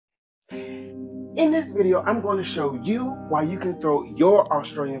In this video, I'm going to show you why you can throw your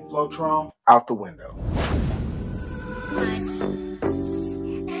Australian Floetrol out the window.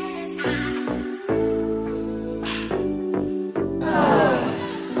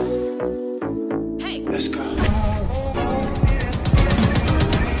 Hey, let's go.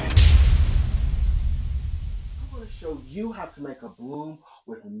 I'm going to show you how to make a bloom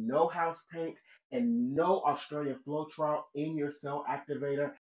with no house paint and no Australian Floetrol in your cell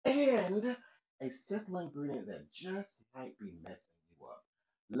activator, and a simple ingredient that just might be messing you up.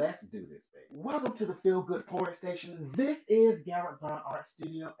 Let's do this thing. Welcome to the Feel Good Pouring Station. This is Garrett Von Art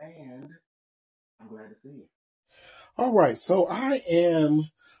Studio, and I'm glad to see you. All right, so I am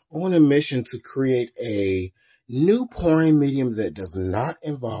on a mission to create a new pouring medium that does not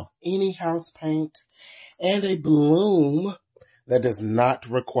involve any house paint and a bloom that does not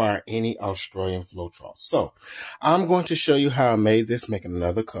require any Australian Floetrol. So I'm going to show you how I made this, make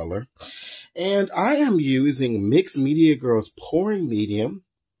another color. And I am using Mixed Media Girls pouring medium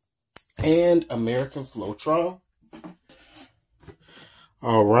and American Floetrol.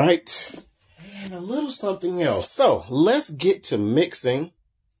 All right. And a little something else. So let's get to mixing.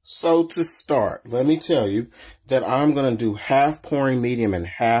 So to start, let me tell you that I'm going to do half pouring medium and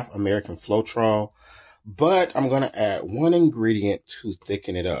half American Floetrol, but I'm going to add one ingredient to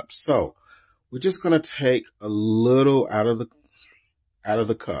thicken it up. So we're just going to take a little out of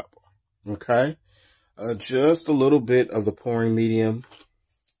the cup. Okay. Just a little bit of the pouring medium,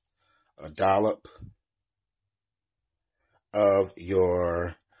 a dollop of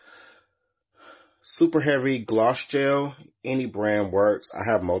your super heavy gloss gel. Any brand works. I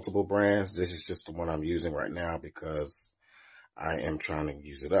have multiple brands. This is just the one I'm using right now because I am trying to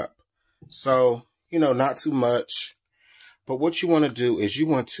use it up. So, not too much. But what you want to do is you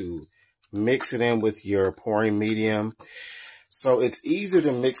want to mix it in with your pouring medium. So it's easier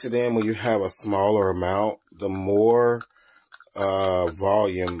to mix it in when you have a smaller amount. The more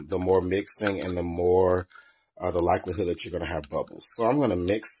volume, the more mixing, and the more the likelihood that you're going to have bubbles. So I'm going to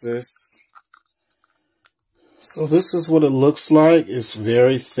mix this. So this is what it looks like. It's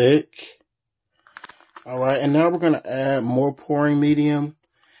very thick. All right, and now we're going to add more pouring medium.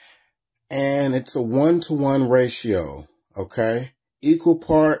 And it's a 1-to-1 ratio, okay? Equal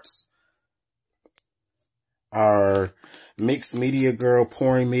parts are Mixed Media Girl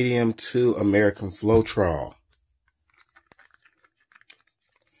pouring medium to American Floetrol.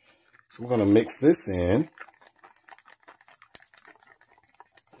 So I'm going to mix this in.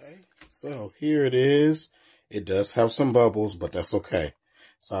 Okay, so here it is. It does have some bubbles, but that's okay.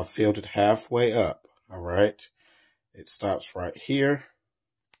 So I filled it halfway up, all right? It stops right here.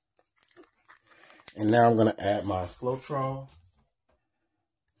 And now I'm going to add my Floetrol.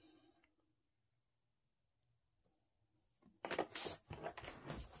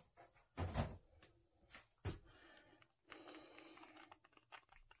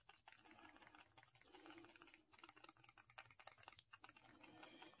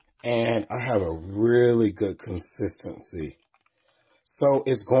 And I have a really good consistency. So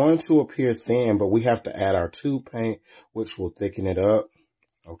it's going to appear thin, but we have to add our tube paint, which will thicken it up.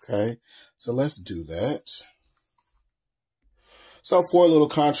 Okay, so let's do that. So for a little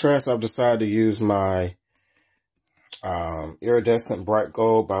contrast, I've decided to use my Iridescent Bright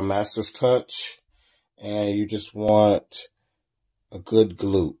Gold by Master's Touch. And you just want a good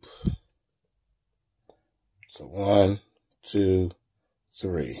gloop. So 1, 2,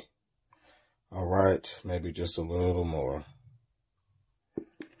 3. All right, maybe just a little more.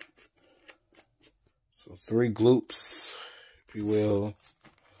 So 3 gloops, if you will,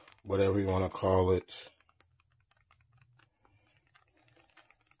 whatever you want to call it.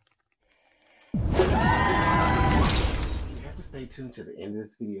 You have to stay tuned to the end of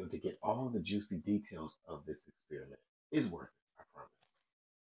this video to get all the juicy details of this experiment. It's worth it, I promise.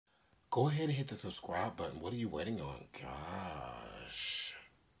 Go ahead and hit the subscribe button. What are you waiting on? Gosh.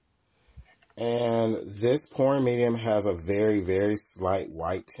 And this pouring medium has a very, very slight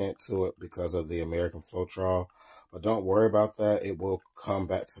white tint to it because of the American Floetrol. But don't worry about that. It will come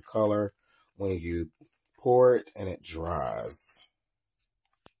back to color when you pour it and it dries.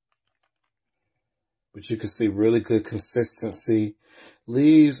 But you can see really good consistency.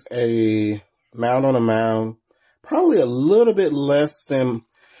 Leaves a mound on a mound. Probably a little bit less than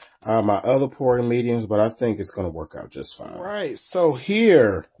my other pouring mediums, but I think it's going to work out just fine. All right, so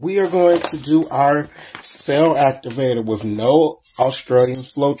here we are going to do our cell activator with no Australian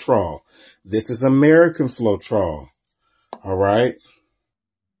Floetrol. This is American Floetrol. All right.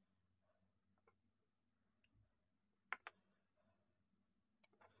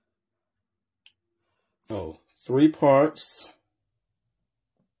 So 3 parts.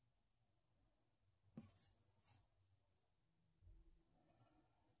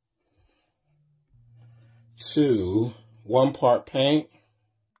 to 1 part paint.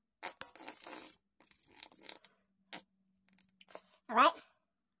 All right.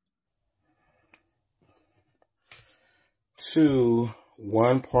 To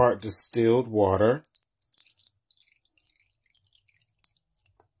 1 part distilled water.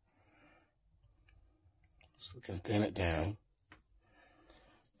 So we can thin it down.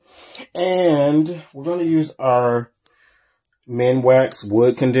 And we're going to use our Minwax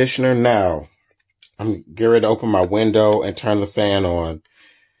wood conditioner now. I'm getting ready to open my window and turn the fan on.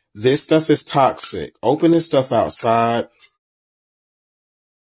 This stuff is toxic. Open this stuff outside.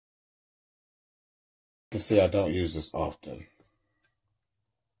 You can see I don't use this often.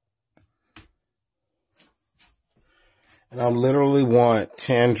 And I literally want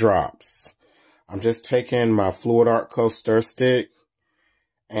 10 drops. I'm just taking my SheleeArt stir stick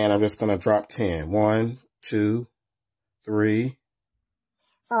and I'm just going to drop 10. 1, 2, 3,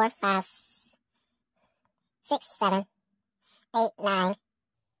 4, 5, 6, 7, 8, 9,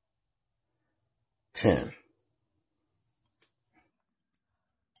 10.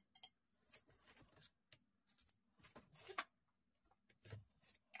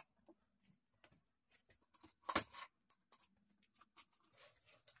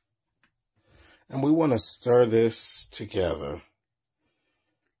 And we want to stir this together.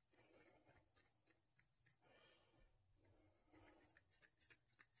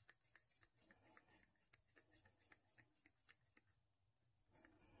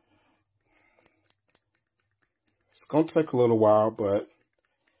 It's going to take a little while, but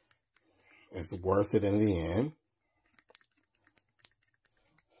it's worth it in the end.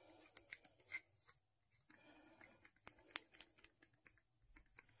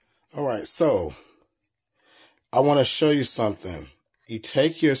 All right, so I want to show you something. You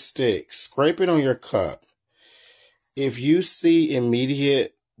take your stick, scrape it on your cup. If you see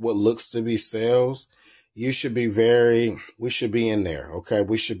immediate, what looks to be cells, we should be in there, okay?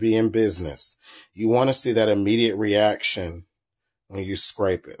 We should be in business. You want to see that immediate reaction when you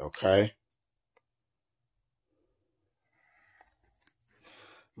scrape it, okay?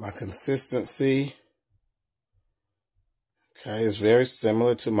 My consistency, okay, is very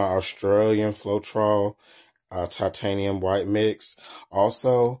similar to my Australian Floetrol titanium white mix.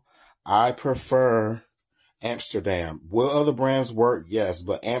 Also, I prefer Amsterdam. Will other brands work? Yes,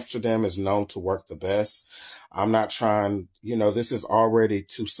 but Amsterdam is known to work the best. I'm not trying, this is already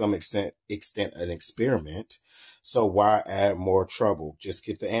to some extent an experiment. So why add more trouble? Just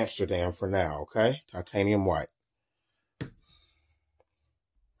get the Amsterdam for now, okay? Titanium white.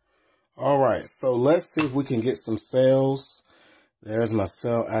 All right, so let's see if we can get some cells. There's my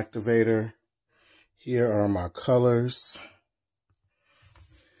cell activator. Here are my colors.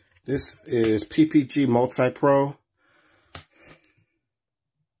 This is PPG Multi-Pro.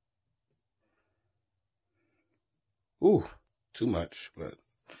 Ooh, too much, but.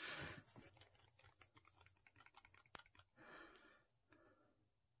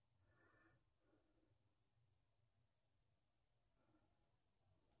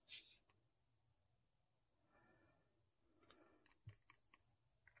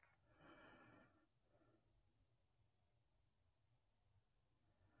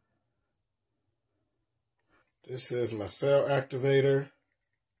 This is my cell activator.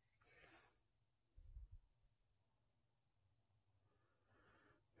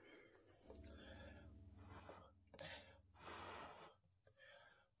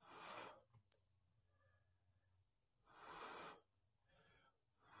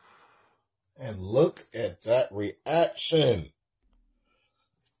 And look at that reaction.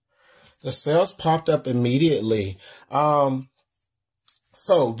 The cells popped up immediately.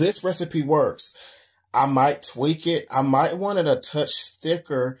 So this recipe works. I might tweak it. I might want it a touch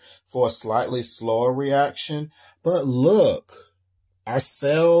thicker for a slightly slower reaction. But look, our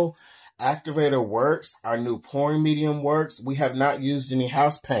cell activator works. Our new pouring medium works. We have not used any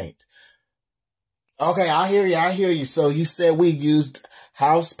house paint. Okay, I hear you. So you said we used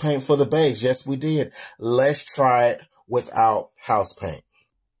house paint for the base. Yes, we did. Let's try it without house paint.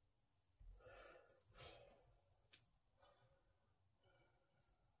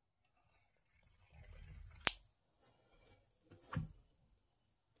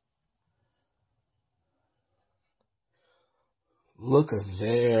 Look at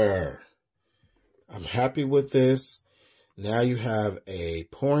there. I'm happy with this. Now you have a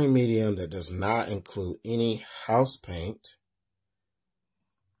pouring medium that does not include any house paint.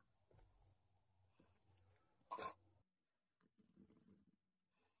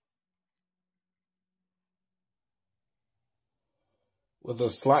 With a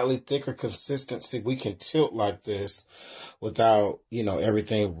slightly thicker consistency, we can tilt like this without,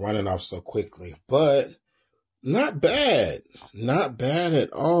 everything running off so quickly. But Not bad. Not bad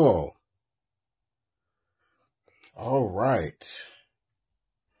at all. All right.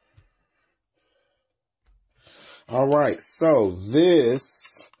 All right. So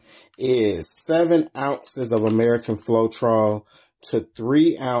this is 7 ounces of American Floetrol to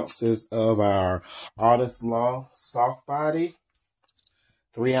 3 ounces of our Artist Law soft body.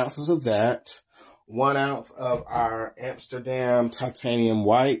 3 ounces of that. 1 ounce of our Amsterdam titanium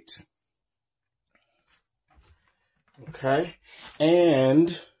white. Okay.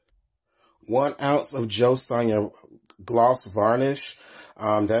 And 1 ounce of Sonja gloss varnish.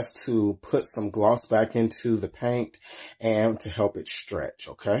 That's to put some gloss back into the paint and to help it stretch.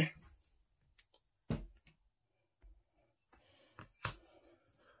 Okay.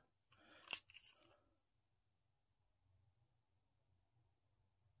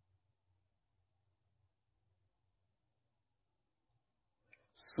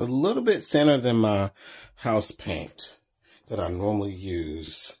 It's a little bit thinner than my house paint that I normally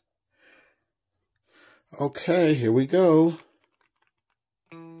use. Okay, here we go.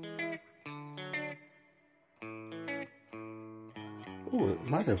 Ooh, it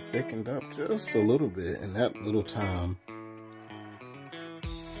might have thickened up just a little bit in that little time.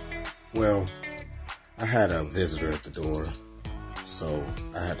 Well, I had a visitor at the door, so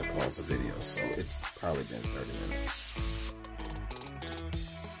I had to pause the video, so it's probably been 30 minutes.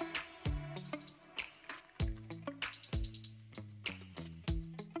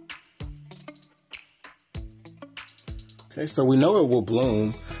 Okay, so we know it will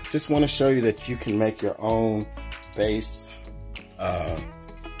bloom. Just want to show you that you can make your own base.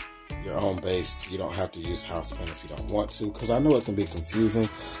 You don't have to use house paint if you don't want to, because I know it can be confusing.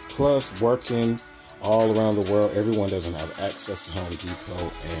 Plus, working all around the world, everyone doesn't have access to Home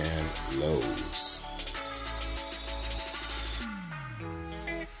Depot and Lowe's.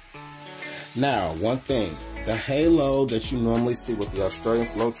 Now, one thing, the halo that you normally see with the Australian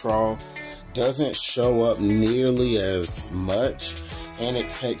Floetrol doesn't show up nearly as much, and it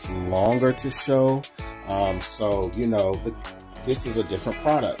takes longer to show. So, you know, this is a different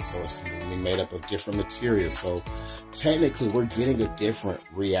product, so it's made up of different materials. So technically, we're getting a different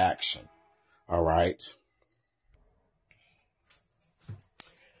reaction. All right.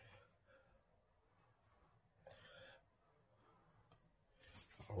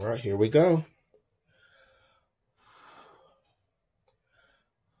 All right, here we go.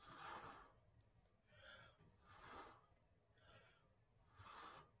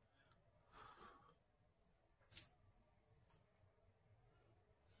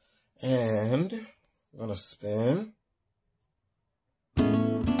 And I'm gonna spin.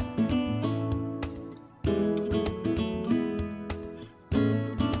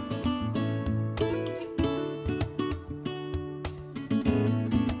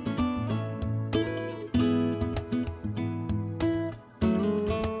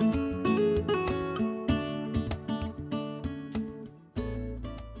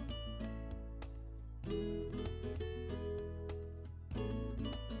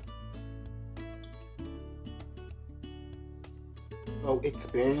 So it's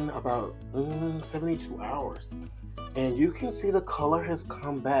been about 72 hours. And you can see the color has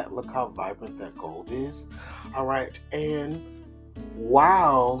come back. Look how vibrant that gold is. All right. And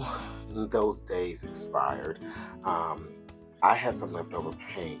while those days expired, I had some leftover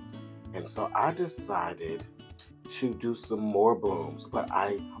paint. And so I decided to do some more blooms, but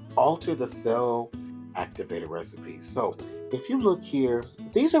I altered the cell activator recipe. So if you look here,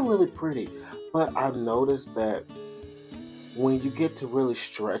 these are really pretty, but I've noticed that when you get to really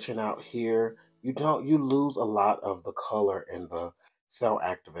stretching out here, you lose a lot of the color in the cell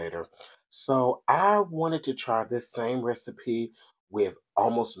activator. So I wanted to try this same recipe with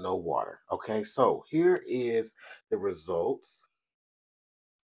almost no water. Okay, so here is the results.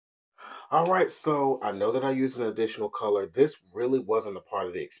 All right, so I know that I used an additional color. This really wasn't a part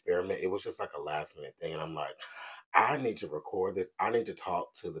of the experiment. It was just like a last minute thing. And I'm like, I need to record this. I need to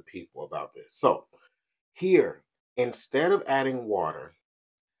talk to the people about this. So here, instead of adding water,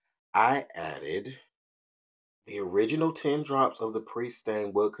 I added the original 10 drops of the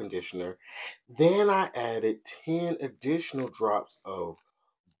pre-stained wood conditioner. Then I added 10 additional drops of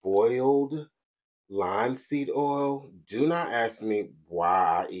boiled linseed oil. Do not ask me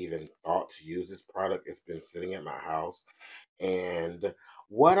why I even thought to use this product. It's been sitting at my house. And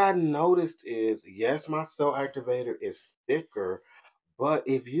what I noticed is, yes, my cell activator is thicker, but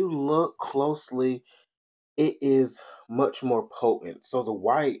if you look closely, it is much more potent. So the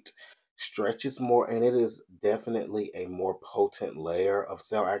white stretches more, and it is definitely a more potent layer of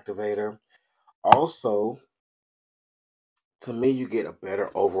cell activator. Also, to me, you get a better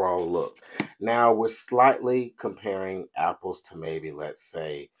overall look. Now, we're slightly comparing apples to maybe, let's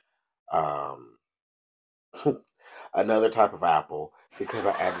say, um, another type of apple because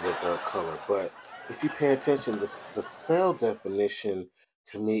I added a third color. But if you pay attention, the cell definition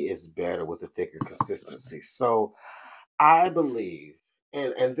to me is better with a thicker consistency. So I believe,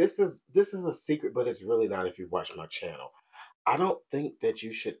 and this is a secret, but it's really not if you watch my channel. I don't think that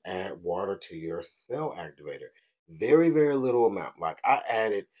you should add water to your cell activator. Very, very little amount. Like I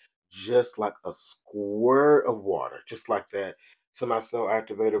added just like a squirt of water, just like that, to my cell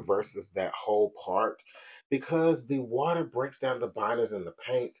activator versus that whole part, because the water breaks down the binders and the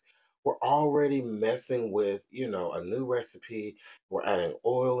paints. We're already messing with, a new recipe. We're adding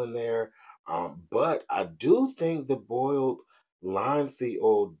oil in there. But I do think the boiled linseed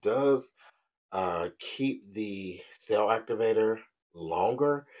oil does keep the cell activator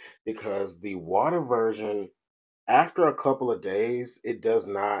longer because the water version, after a couple of days, it does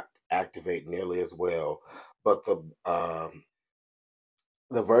not activate nearly as well. But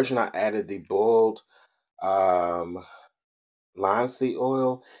the version I added, the boiled um, linseed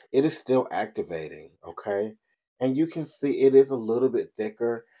oil, it is still activating, okay? And you can see it is a little bit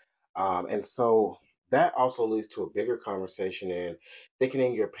thicker. And so that also leads to a bigger conversation in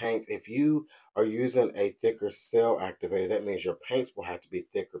thickening your paints. If you are using a thicker cell activator, that means your paints will have to be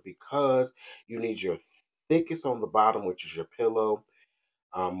thicker because you need your thickest on the bottom, which is your pillow,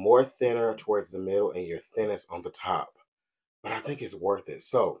 more thinner towards the middle, and your thinnest on the top. But I think it's worth it.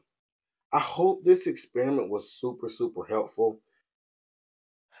 So I hope this experiment was super, super helpful.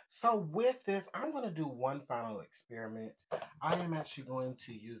 So with this, I'm going to do one final experiment. I am actually going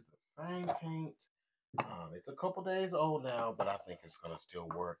to use the same paint. It's a couple days old now, but I think it's going to still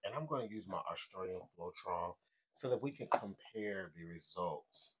work. And I'm going to use my Australian Floetrol so that we can compare the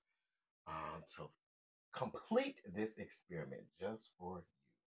results to complete this experiment just for you.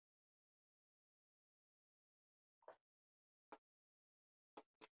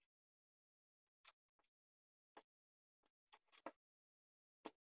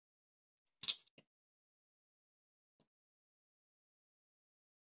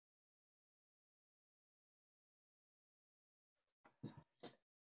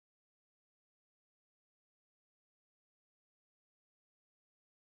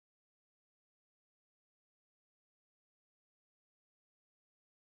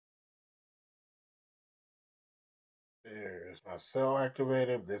 There's my cell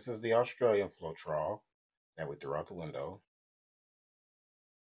activator. This is the Australian Floetrol that we threw out the window.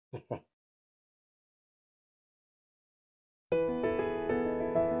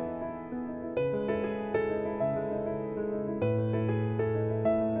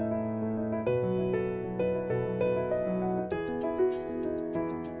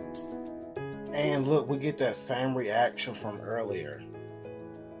 And look, we get that same reaction from earlier.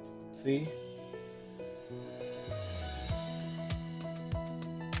 See?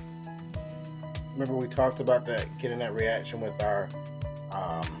 Remember we talked about that, getting that reaction with our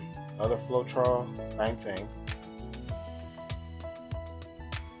um, other Floetrol? Same thing.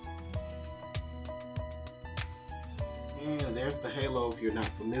 And there's the halo if you're not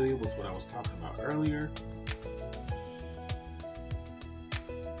familiar with what I was talking about earlier.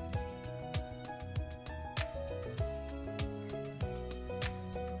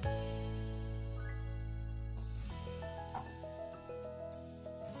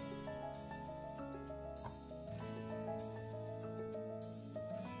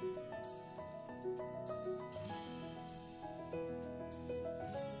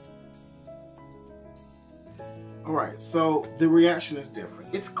 All right, so the reaction is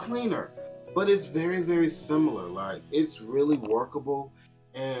different. It's cleaner, but it's very, very similar. Like, it's really workable.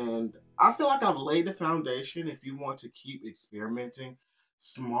 And I feel like I've laid the foundation if you want to keep experimenting.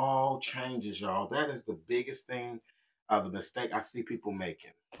 Small changes, y'all. That is the biggest thing, the mistake I see people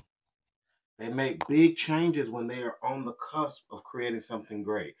making. They make big changes when they are on the cusp of creating something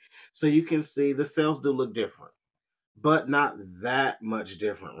great. So you can see the cells do look different, but not that much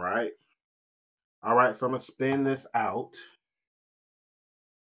different, right? All right, so I'm going to spin this out.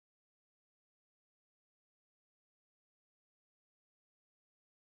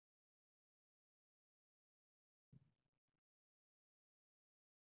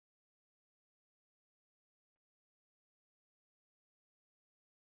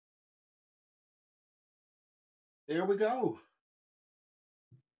 There we go.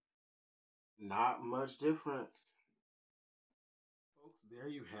 Not much difference. Folks, there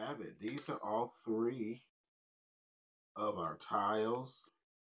you have it. These are all three of our tiles.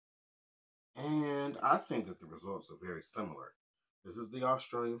 And I think that the results are very similar. This is the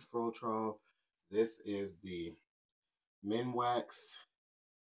Australian Floetrol. This is the Minwax,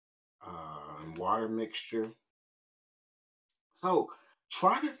 and water mixture. So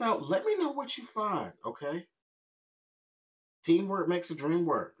try this out. Let me know what you find, okay? Teamwork makes the dream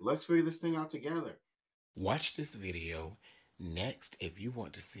work. Let's figure this thing out together. Watch this video next if you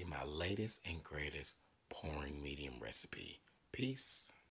want to see my latest and greatest pouring medium recipe. Peace.